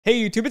Hey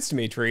YouTube, it's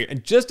Dimitri,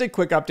 and just a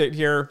quick update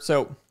here.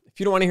 So if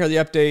you don't want to hear the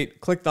update,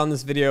 click on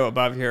this video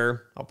above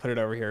here. I'll put it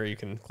over here. You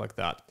can click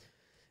that.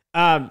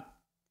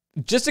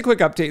 Just a quick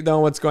update though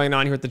on what's going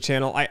on here at the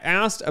channel. I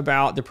asked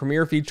about the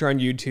premiere feature on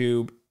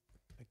YouTube,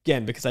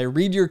 again, because I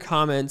read your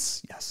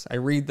comments. Yes, I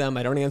read them.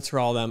 I don't answer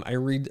all of them. I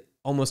read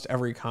almost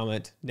every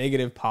comment,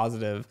 negative,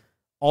 positive,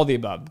 all the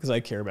above, because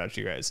I care about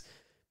you guys.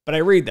 But I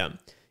read them.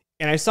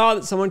 And I saw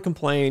that someone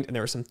complained and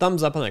there were some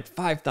thumbs up and like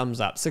 5 thumbs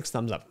up, 6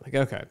 thumbs up. I'm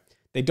like, okay.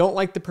 They don't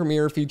like the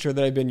premiere feature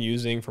that I've been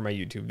using for my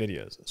YouTube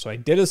videos. So I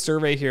did a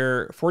survey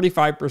here.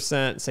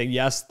 45% say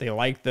yes, they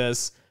like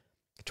this.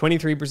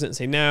 23%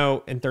 say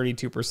no, and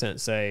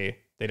 32% say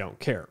they don't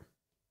care.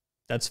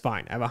 That's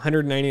fine. I have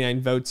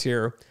 199 votes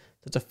here.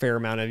 That's a fair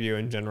amount of you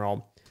in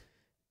general.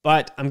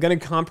 But I'm going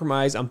to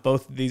compromise on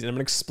both of these, and I'm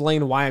going to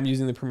explain why I'm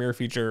using the premiere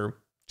feature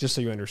just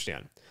so you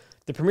understand.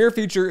 The premiere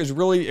feature is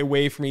really a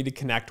way for me to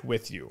connect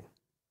with you.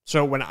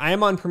 So when I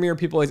am on Premiere,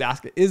 people always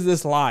ask, is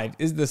this live?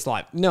 Is this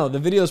live? No, the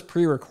video is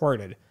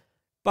pre-recorded.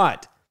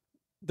 But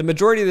the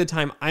majority of the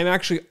time, I'm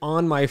actually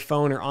on my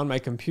phone or on my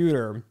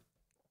computer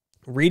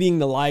reading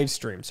the live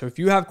stream. So if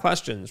you have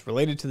questions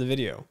related to the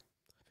video,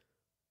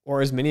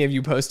 or as many of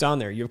you post on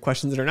there, you have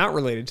questions that are not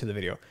related to the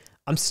video,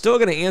 I'm still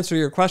going to answer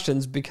your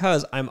questions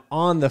because I'm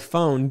on the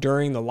phone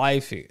during the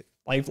live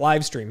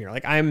stream here.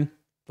 Like I'm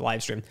the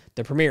live stream,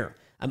 the premiere.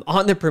 I'm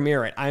on the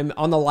premiere. Right? I'm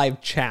on the live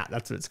chat.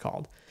 That's what it's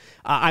called.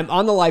 I'm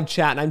on the live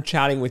chat and I'm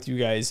chatting with you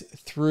guys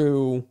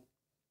through,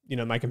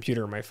 my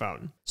computer or my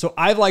phone. So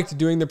I've liked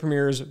doing the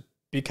premieres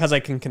because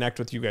I can connect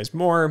with you guys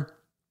more.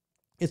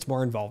 It's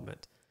more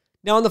involvement.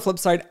 Now on the flip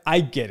side, I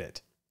get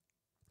it.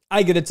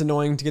 I get it's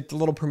annoying to get the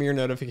little premiere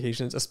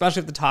notifications, especially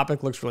if the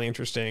topic looks really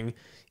interesting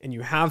and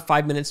you have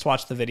 5 minutes to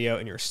watch the video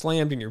and you're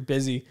slammed and you're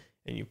busy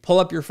and you pull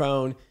up your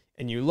phone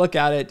and you look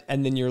at it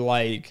and then you're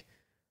like,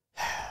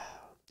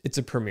 it's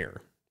a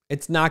premiere.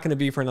 It's not going to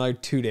be for another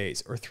 2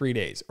 days or 3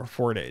 days or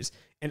 4 days.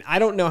 And I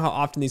don't know how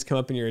often these come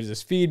up in your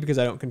feed because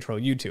I don't control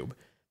YouTube.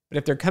 But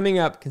if they're coming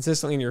up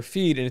consistently in your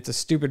feed and it's a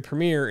stupid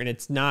premiere and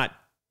it's not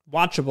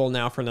watchable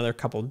now for another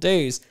couple of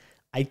days,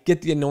 I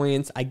get the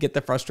annoyance, I get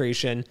the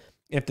frustration.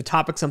 And if the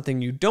topic's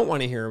something you don't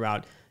want to hear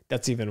about,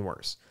 that's even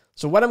worse.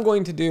 So what I'm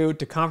going to do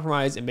to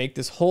compromise and make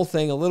this whole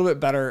thing a little bit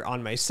better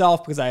on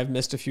myself, because I have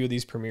missed a few of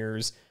these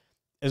premieres,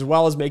 as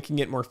well as making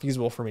it more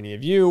feasible for many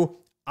of you,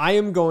 I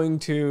am going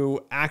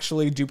to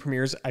actually do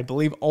premieres, I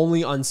believe,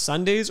 only on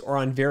Sundays or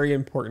on very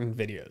important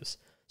videos.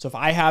 So if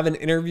I have an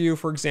interview,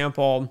 for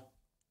example,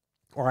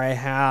 or I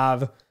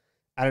have,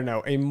 I don't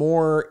know, a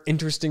more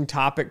interesting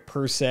topic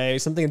per se,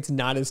 something that's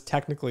not as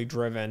technically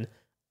driven,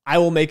 I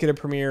will make it a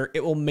premiere.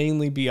 It will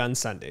mainly be on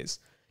Sundays.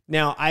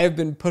 Now, I have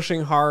been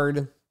pushing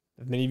hard,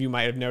 as many of you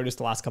might have noticed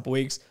the last couple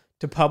weeks,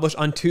 to publish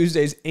on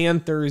Tuesdays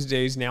and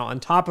Thursdays now on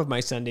top of my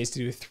Sundays, to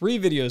do 3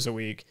 videos a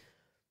week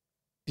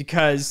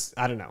because,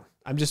 I don't know,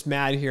 I'm just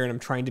mad here and I'm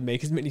trying to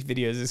make as many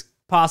videos as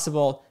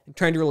possible. I'm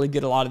trying to really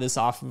get a lot of this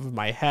off of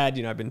my head.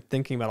 I've been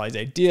thinking about all these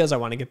ideas. I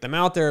want to get them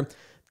out there. I'm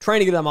trying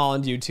to get them all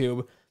on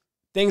YouTube.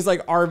 Things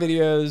like our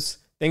videos,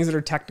 things that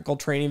are technical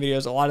training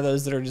videos, a lot of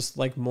those that are just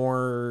like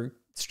more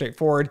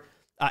straightforward.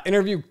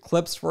 Interview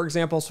clips, for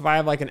example. So if I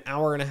have like an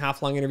 1.5 hour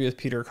long interview with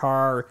Peter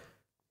Carr,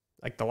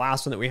 like the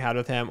last one that we had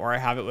with him, or I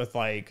have it with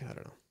like, I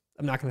don't know,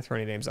 I'm not going to throw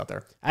any names out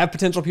there. I have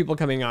potential people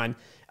coming on.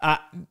 I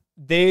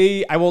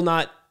will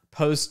not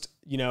post,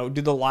 do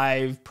the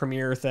live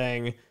premiere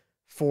thing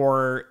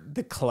for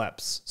the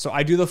clips. So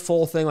I do the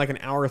full thing like an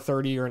hour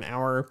 30 or an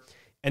hour,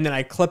 and then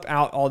I clip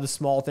out all the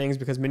small things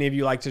because many of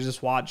you like to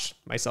just watch,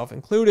 myself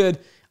included.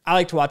 I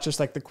like to watch just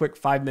like the quick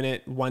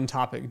 5-minute one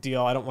topic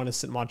deal. I don't want to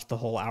sit and watch the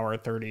whole hour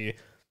 30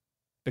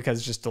 because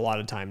it's just a lot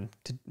of time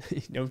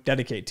to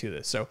dedicate to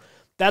this. So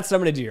that's what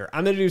I'm going to do here.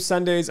 I'm going to do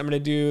Sundays. I'm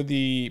going to do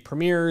the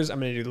premieres. I'm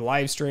going to do the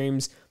live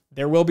streams.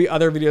 There will be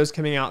other videos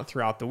coming out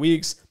throughout the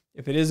weeks.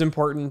 If it is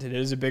important, it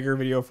is a bigger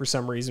video for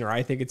some reason, or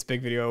I think it's a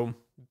big video,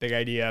 big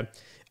idea,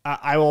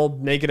 I will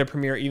make it a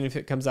premiere even if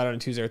it comes out on a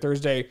Tuesday or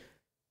Thursday,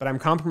 but I'm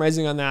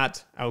compromising on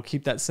that. I will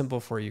keep that simple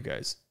for you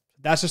guys.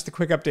 That's just a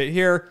quick update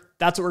here.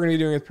 That's what we're going to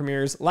be doing with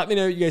premieres. Let me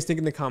know what you guys think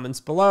in the comments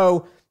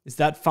below. Is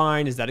that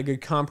fine? Is that a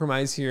good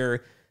compromise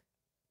here?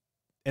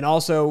 And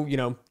also,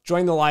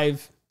 join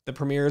the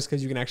premieres,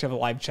 because you can actually have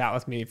a live chat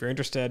with me if you're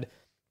interested.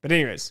 But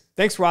anyways,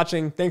 thanks for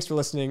watching. Thanks for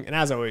listening. And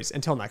as always,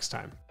 until next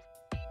time.